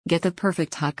Get the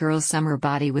perfect hot girl summer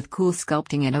body with Cool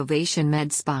Sculpting at Ovation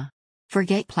Med Spa.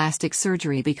 Forget plastic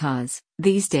surgery because,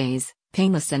 these days,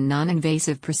 painless and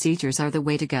non-invasive procedures are the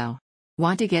way to go.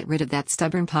 Want to get rid of that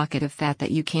stubborn pocket of fat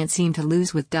that you can't seem to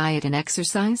lose with diet and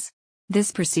exercise?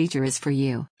 This procedure is for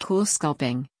you. Cool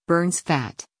Sculpting burns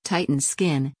fat, tightens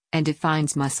skin, and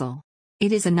defines muscle.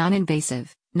 It is a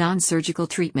non-invasive, non-surgical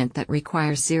treatment that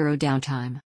requires zero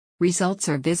downtime. Results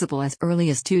are visible as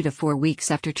early as 2 to 4 weeks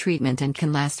after treatment and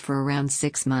can last for around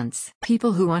 6 months.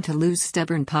 People who want to lose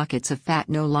stubborn pockets of fat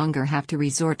no longer have to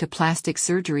resort to plastic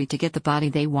surgery to get the body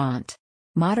they want.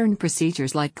 Modern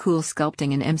procedures like Cool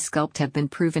Sculpting and M-Sculpt have been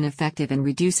proven effective in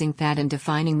reducing fat and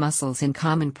defining muscles in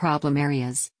common problem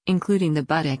areas, including the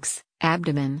buttocks,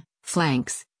 abdomen,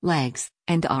 flanks, legs,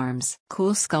 and arms.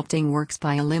 Cool Sculpting works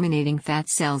by eliminating fat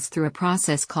cells through a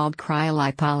process called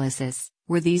cryolipolysis,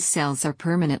 where these cells are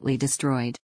permanently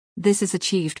destroyed. This is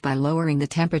achieved by lowering the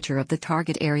temperature of the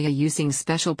target area using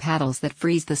special paddles that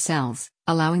freeze the cells,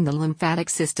 allowing the lymphatic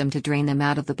system to drain them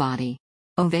out of the body.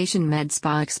 Ovation Med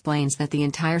Spa explains that the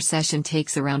entire session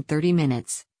takes around 30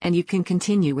 minutes, and you can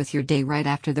continue with your day right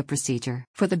after the procedure.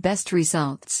 For the best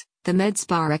results, the Med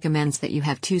Spa recommends that you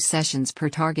have 2 sessions per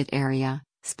target area,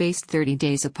 spaced 30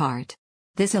 days apart.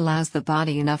 This allows the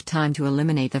body enough time to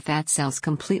eliminate the fat cells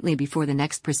completely before the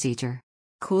next procedure.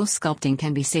 Cool Sculpting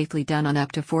can be safely done on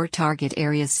up to 4 target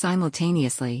areas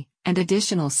simultaneously, and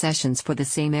additional sessions for the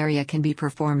same area can be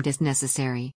performed as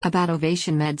necessary. About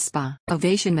Ovation Med Spa.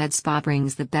 Ovation Med Spa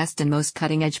brings the best and most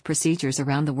cutting-edge procedures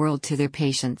around the world to their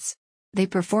patients. They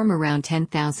perform around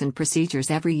 10,000 procedures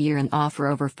every year and offer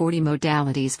over 40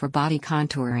 modalities for body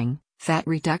contouring, fat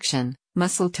reduction,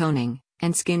 muscle toning,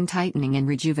 and skin tightening and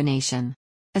rejuvenation.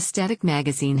 Aesthetic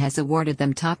Magazine has awarded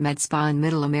them top med spa in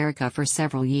Middle America for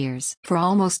several years. For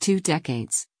almost 2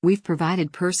 decades, we've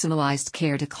provided personalized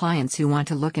care to clients who want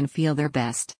to look and feel their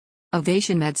best.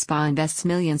 Ovation Med Spa invests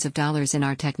millions of dollars in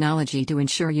our technology to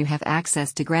ensure you have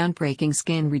access to groundbreaking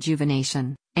skin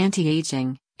rejuvenation,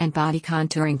 anti-aging, and body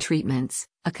contouring treatments,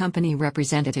 a company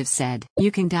representative said. You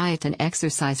can diet and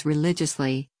exercise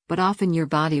religiously, but often your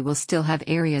body will still have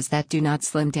areas that do not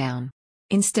slim down.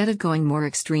 Instead of going more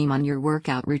extreme on your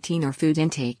workout routine or food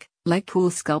intake, let Cool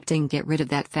Sculpting get rid of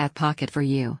that fat pocket for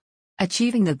you.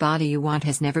 Achieving the body you want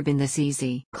has never been this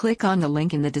easy. Click on the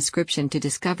link in the description to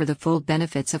discover the full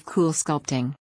benefits of Cool Sculpting.